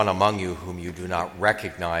among you whom you do not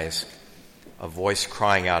recognize, a voice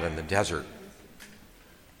crying out in the desert.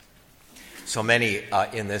 So many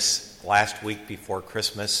in this last week before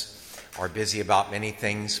Christmas are busy about many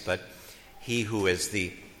things, but he who is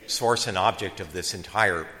the source and object of this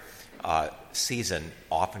entire season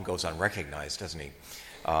often goes unrecognized, doesn't he?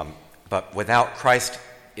 But without Christ,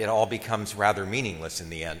 it all becomes rather meaningless in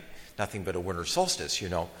the end. Nothing but a winter solstice,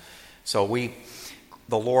 So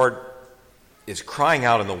the Lord is crying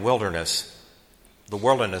out in the wilderness. The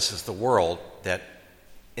wilderness is the world that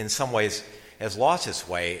in some ways has lost its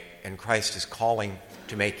way, and Christ is calling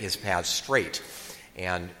to make his path straight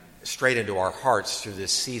and straight into our hearts through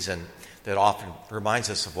this season that often reminds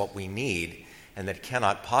us of what we need and that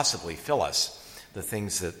cannot possibly fill us. The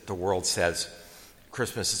things that the world says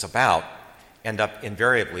Christmas is about end up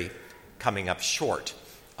invariably coming up short.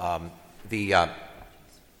 I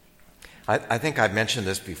think I've mentioned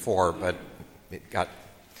this before, but it got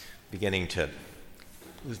beginning to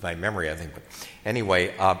lose my memory, I think. But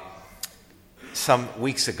anyway, some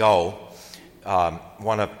weeks ago,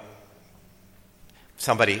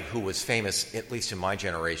 somebody who was famous, at least in my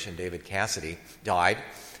generation, David Cassidy, died.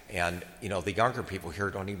 And, the younger people here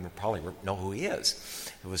don't even probably know who he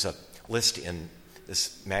is. There was a list in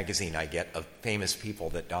this magazine I get of famous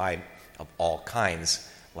people that died of all kinds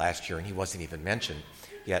last year, and he wasn't even mentioned.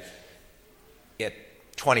 Yet, at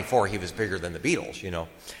 24, he was bigger than the Beatles,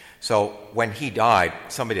 So when he died,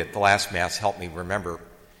 somebody at the last Mass helped me remember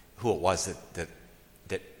who it was that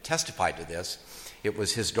testified to this. It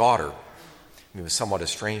was his daughter, he was somewhat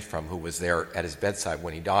estranged from, who was there at his bedside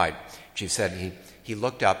when he died. She said he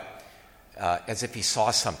looked up as if he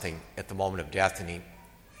saw something at the moment of death, and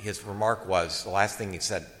his remark was, the last thing he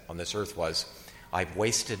said on this earth was, "I've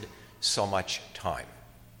wasted so much time."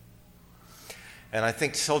 And I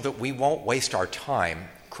think so that we won't waste our time,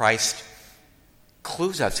 Christ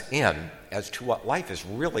clues us in as to what life is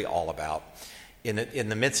really all about in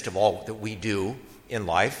the midst of all that we do in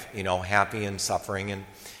life, happy and suffering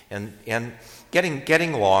and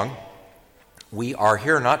getting along. We are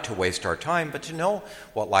here not to waste our time, but to know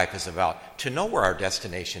what life is about, to know where our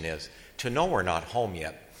destination is, to know we're not home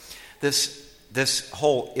yet. This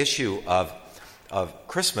whole issue of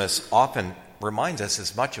Christmas often reminds us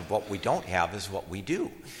as much of what we don't have as what we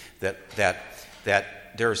do. That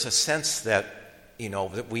there's a sense that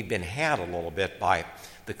that we've been had a little bit by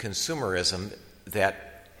the consumerism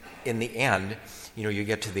that in the end, you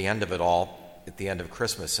get to the end of it all at the end of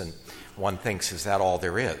Christmas, and one thinks, is that all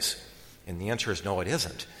there is? And the answer is no, it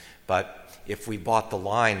isn't. But if we bought the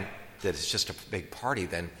line that it's just a big party,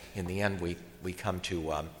 then in the end we come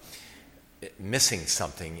to missing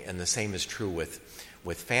something, and the same is true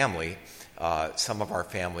with family. Some of our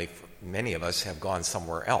family, many of us, have gone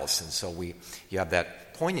somewhere else, and so you have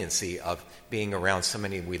that poignancy of being around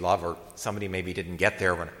somebody we love, or somebody maybe didn't get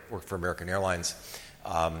there when I worked for American Airlines.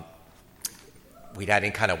 We'd had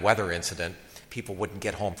any kind of weather incident, people wouldn't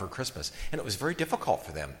get home for Christmas, and it was very difficult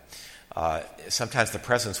for them. Sometimes the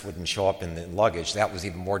presents wouldn't show up in the luggage. That was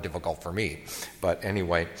even more difficult for me. But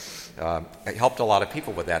anyway, it helped a lot of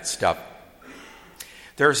people with that stuff.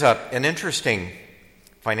 There's an interesting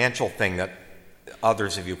financial thing that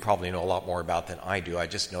others of you probably know a lot more about than I do. I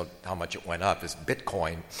just know how much it went up, is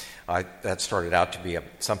Bitcoin. That started out to be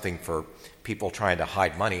something for people trying to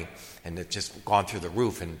hide money, and it's just gone through the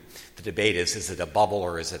roof. And the debate is it a bubble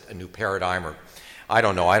or is it a new paradigm? Or I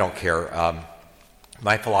don't know. I don't care.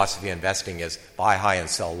 My philosophy of investing is buy high and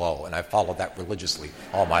sell low, and I've followed that religiously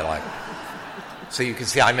all my life. So you can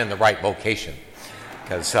see I'm in the right vocation.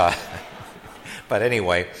 But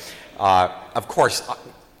anyway, of course,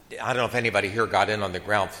 I don't know if anybody here got in on the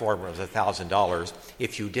ground floor when it was $1,000.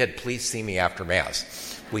 If you did, please see me after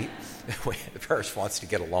Mass. The parish wants to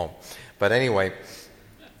get a loan. But anyway,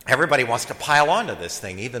 everybody wants to pile onto this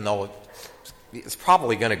thing, even though it's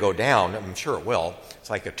probably going to go down. I'm sure it will. It's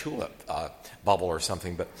like a tulip bubble or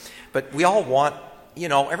something. But we all want,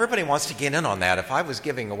 everybody wants to get in on that. If I was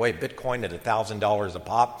giving away Bitcoin at $1,000 a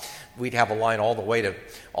pop, we'd have a line all the way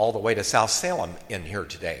to South Salem in here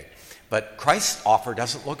today. But Christ's offer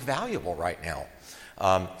doesn't look valuable right now.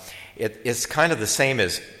 It's kind of the same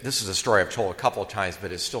as, this is a story I've told a couple of times,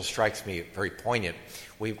 but it still strikes me very poignant.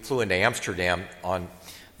 We flew into Amsterdam on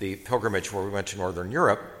the pilgrimage where we went to Northern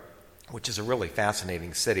Europe, which is a really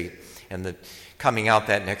fascinating city. And coming out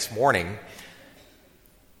that next morning,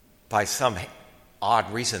 by some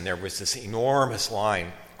odd reason, there was this enormous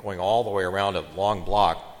line going all the way around a long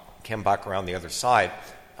block, came back around the other side.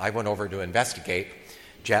 I went over to investigate,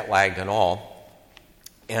 jet lagged and all.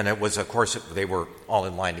 And it was, of course, they were all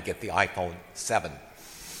in line to get the iPhone 7,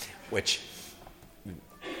 which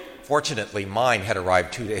Fortunately, mine had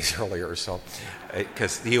arrived 2 days earlier, so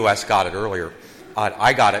because the U.S. got it earlier.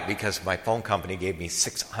 I got it because my phone company gave me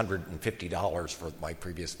 $650 for my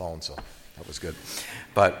previous phone, so that was good.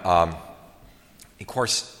 But, of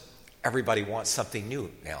course, everybody wants something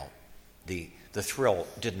new now. The thrill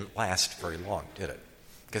didn't last very long, did it?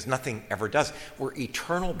 Because nothing ever does. We're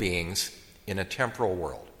eternal beings in a temporal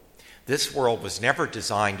world. This world was never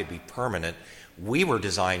designed to be permanent. We were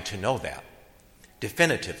designed to know that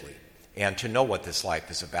definitively and to know what this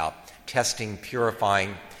life is about. Testing,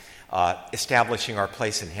 purifying, establishing our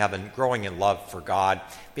place in heaven, growing in love for God,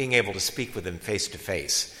 being able to speak with Him face to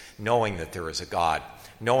face, knowing that there is a God,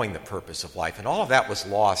 knowing the purpose of life. And all of that was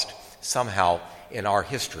lost somehow in our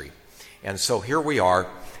history. And so here we are,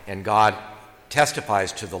 and God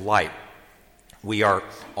testifies to the light. We are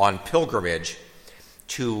on pilgrimage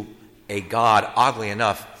to a God, oddly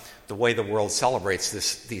enough, the way the world celebrates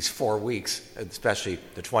these 4 weeks, especially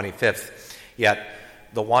the 25th, yet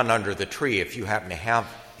the one under the tree, if you happen to have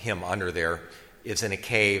him under there, is in a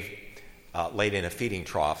cave, laid in a feeding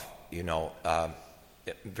trough,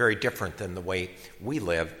 very different than the way we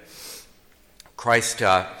live. Christ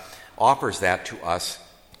offers that to us.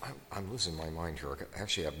 I'm losing my mind here. I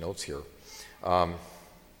actually have notes here. I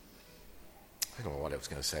don't know what I was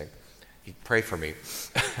going to say. You pray for me.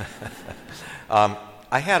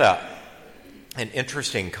 I had an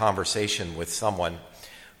interesting conversation with someone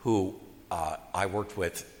who I worked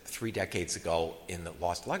with 3 decades ago in the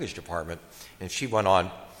lost luggage department, and she went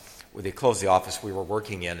on, when they closed the office we were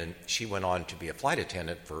working in, and she went on to be a flight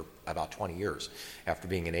attendant for about 20 years after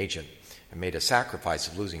being an agent, and made a sacrifice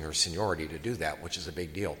of losing her seniority to do that, which is a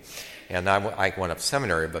big deal. And I went up to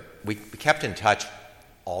seminary, but we kept in touch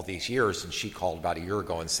all these years, and she called about a year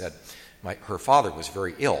ago and said her father was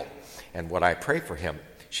very ill, and would I pray for him?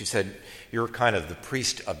 She said, "You're kind of the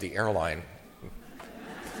priest of the airline."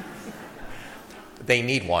 They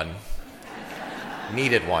need one.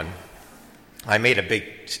 Needed one. I made a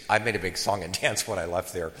big song and dance when I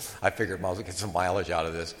left there. I figured I'll get some mileage out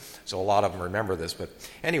of this. So a lot of them remember this. But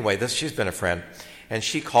anyway, she's been a friend. And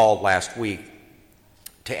she called last week.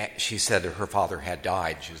 She said that her father had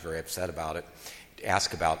died. She was very upset about it. To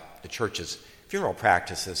ask about the church's funeral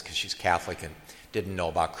practices because she's Catholic and didn't know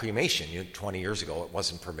about cremation. 20 years ago it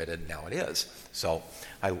wasn't permitted. Now it is. So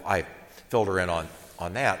I filled her in on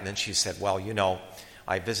that. And then she said, well,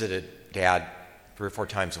 I visited Dad 3 or 4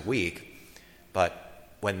 times a week.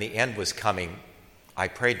 But when the end was coming, I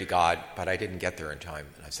prayed to God, but I didn't get there in time.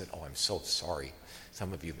 And I said, oh, I'm so sorry.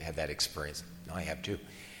 Some of you had that experience. And I have too.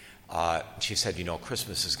 She said,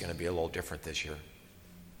 Christmas is going to be a little different this year.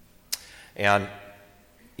 And,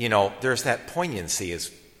 there's that poignancy,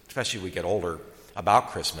 especially as we get older, about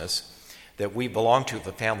Christmas, that we belong to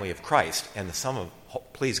the family of Christ. And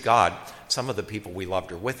please God, some of the people we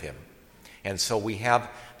loved are with Him. And so we have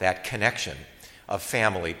that connection of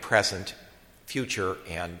family, present, future,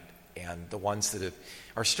 and the ones that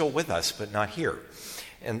are still with us but not here.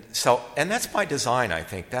 And that's by design, I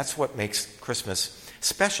think. That's what makes Christmas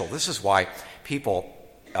special. This is why people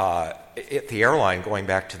at the airline, going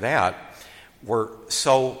back to that, were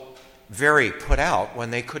so very put out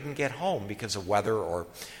when they couldn't get home because of weather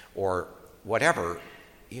or whatever.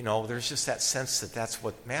 There's just that sense that that's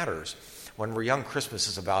what matters. When we're young, Christmas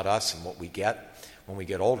is about us and what we get. When we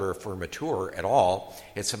get older, if we're mature at all,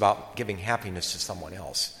 it's about giving happiness to someone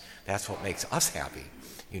else. That's what makes us happy,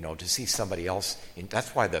 to see somebody else. And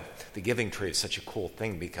that's why the giving tree is such a cool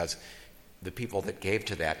thing, because the people that gave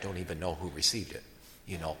to that don't even know who received it,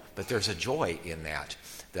 But there's a joy in that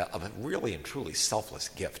of a really and truly selfless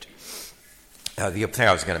gift. The other thing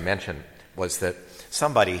I was going to mention was that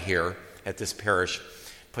somebody here at this parish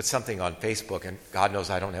put something on Facebook, and God knows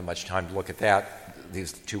I don't have much time to look at that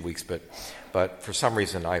these 2 weeks, but for some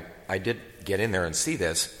reason I did get in there and see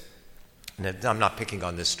this. And I'm not picking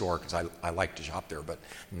on this store because I like to shop there, but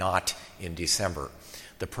not in December.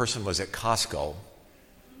 The person was at Costco,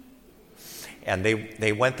 and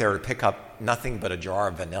they went there to pick up nothing but a jar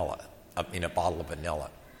of vanilla, a bottle of vanilla.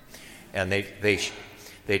 And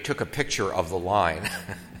they took a picture of the line,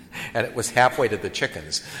 and it was halfway to the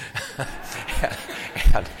chickens.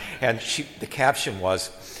 and the caption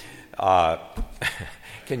was,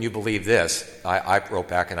 can you believe this? I wrote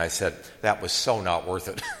back and I said, that was so not worth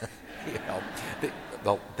it.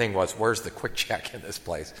 The thing was, where's the quick check in this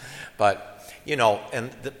place? But,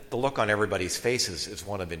 and the look on everybody's faces is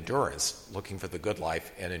one of endurance, looking for the good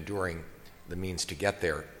life and enduring the means to get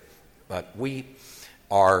there. But we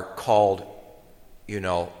are called,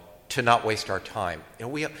 to not waste our time.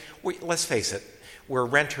 We let's face it, we're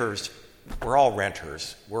renters. We're all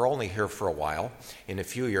renters. We're only here for a while. In a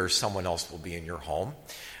few years, someone else will be in your home.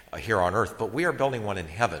 here on earth, but we are building one in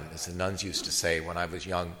heaven, as the nuns used to say when I was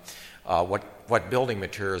young. What building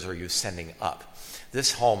materials are you sending up?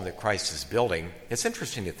 This home that Christ is building, it's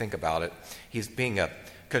interesting to think about it. He's being a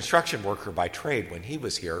construction worker by trade. When he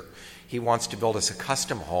was here, he wants to build us a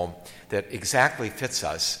custom home that exactly fits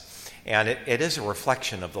us. And it is a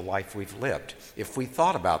reflection of the life we've lived. If we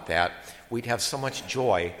thought about that, we'd have so much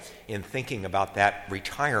joy in thinking about that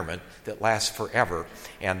retirement that lasts forever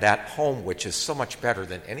and that home which is so much better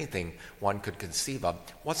than anything one could conceive of.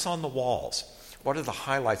 What's on the walls? What are the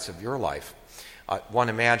highlights of your life? One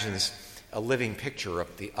imagines a living picture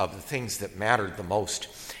of the things that mattered the most,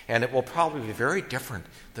 and it will probably be very different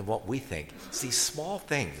than what we think. It's these small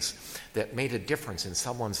things that made a difference in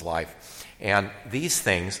someone's life. And these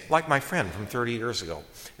things, like my friend from 30 years ago,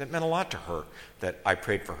 that meant a lot to her, that I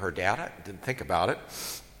prayed for her dad. I didn't think about it.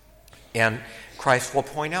 And Christ will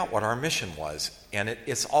point out what our mission was, and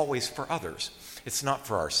it's always for others. It's not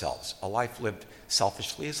for ourselves. A life lived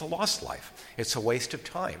selfishly is a lost life. It's a waste of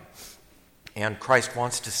time. And Christ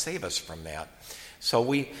wants to save us from that. So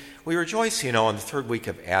we rejoice, in the third week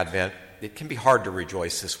of Advent. It can be hard to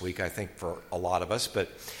rejoice this week, I think, for a lot of us, but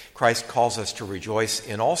Christ calls us to rejoice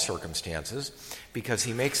in all circumstances because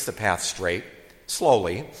he makes the path straight,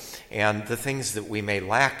 slowly, and the things that we may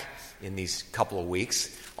lack in these couple of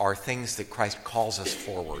weeks are things that Christ calls us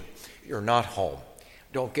forward. You're not home.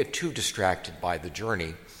 Don't get too distracted by the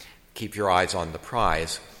journey. Keep your eyes on the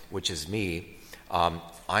prize, which is me.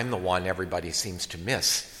 I'm the one everybody seems to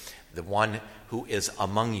miss, the one who is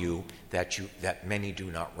among you that many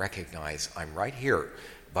do not recognize. I'm right here,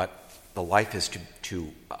 but the life is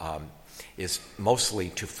is mostly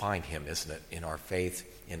to find him, isn't it? In our faith,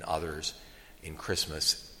 in others, in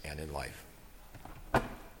Christmas, and in life.